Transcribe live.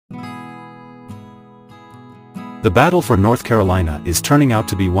The battle for North Carolina is turning out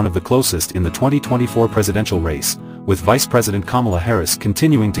to be one of the closest in the 2024 presidential race, with Vice President Kamala Harris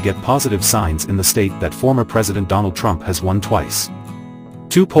continuing to get positive signs in the state that former President Donald Trump has won twice.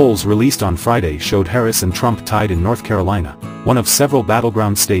 Two polls released on Friday showed Harris and Trump tied in North Carolina, one of several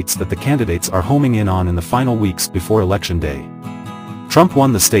battleground states that the candidates are homing in on in the final weeks before Election Day. Trump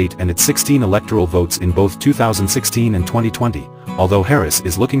won the state and its 16 electoral votes in both 2016 and 2020, although Harris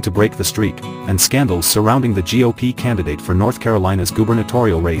is looking to break the streak, and scandals surrounding the GOP candidate for North Carolina's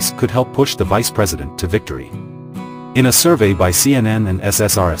gubernatorial race could help push the vice president to victory. In a survey by CNN and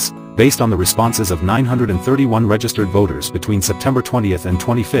SSRS, based on the responses of 931 registered voters between September 20th and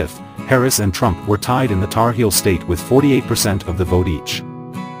 25th, Harris and Trump were tied in the Tar Heel state with 48% of the vote each.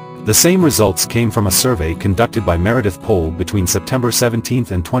 The same results came from a survey conducted by Meredith Poll between September 17th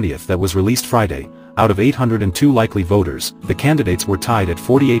and 20th that was released Friday. Out of 802 likely voters, the candidates were tied at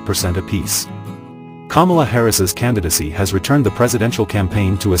 48% apiece. Kamala Harris's candidacy has returned the presidential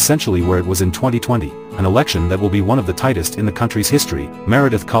campaign to essentially where it was in 2020, an election that will be one of the tightest in the country's history,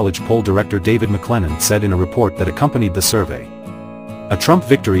 Meredith College poll director David McLennan said in a report that accompanied the survey. A Trump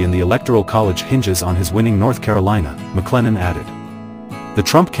victory in the Electoral College hinges on his winning North Carolina, McLennan added. The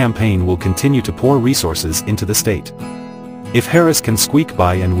Trump campaign will continue to pour resources into the state. If Harris can squeak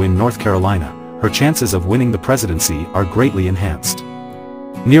by and win North Carolina, her chances of winning the presidency are greatly enhanced.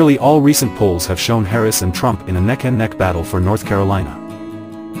 Nearly all recent polls have shown Harris and Trump in a neck-and-neck battle for North Carolina.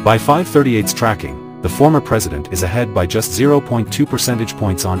 By 538's tracking, the former president is ahead by just 0.2 percentage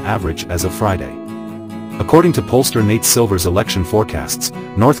points on average as of Friday. According to pollster Nate Silver's election forecasts,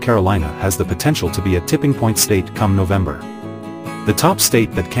 North Carolina has the potential to be a tipping point state come November. The top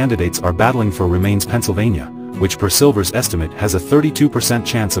state that candidates are battling for remains Pennsylvania, which per Silver's estimate has a 32%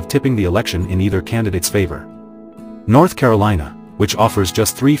 chance of tipping the election in either candidate's favor. North Carolina, which offers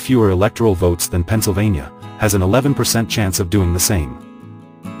just 3 fewer electoral votes than Pennsylvania, has an 11% chance of doing the same.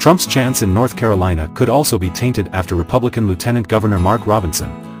 Trump's chance in North Carolina could also be tainted after Republican Lieutenant Governor Mark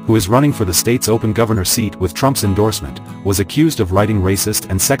Robinson, who is running for the state's open governor seat with Trump's endorsement, was accused of writing racist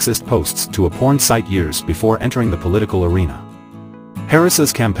and sexist posts to a porn site years before entering the political arena.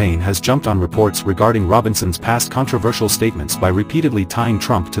 Harris's campaign has jumped on reports regarding Robinson's past controversial statements by repeatedly tying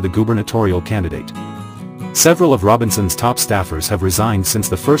Trump to the gubernatorial candidate. Several of Robinson's top staffers have resigned since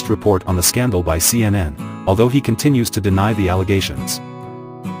the first report on the scandal by CNN, although he continues to deny the allegations.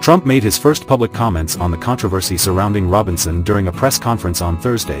 Trump made his first public comments on the controversy surrounding Robinson during a press conference on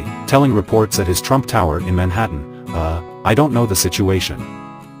Thursday, telling reports at his Trump Tower in Manhattan, "I don't know the situation.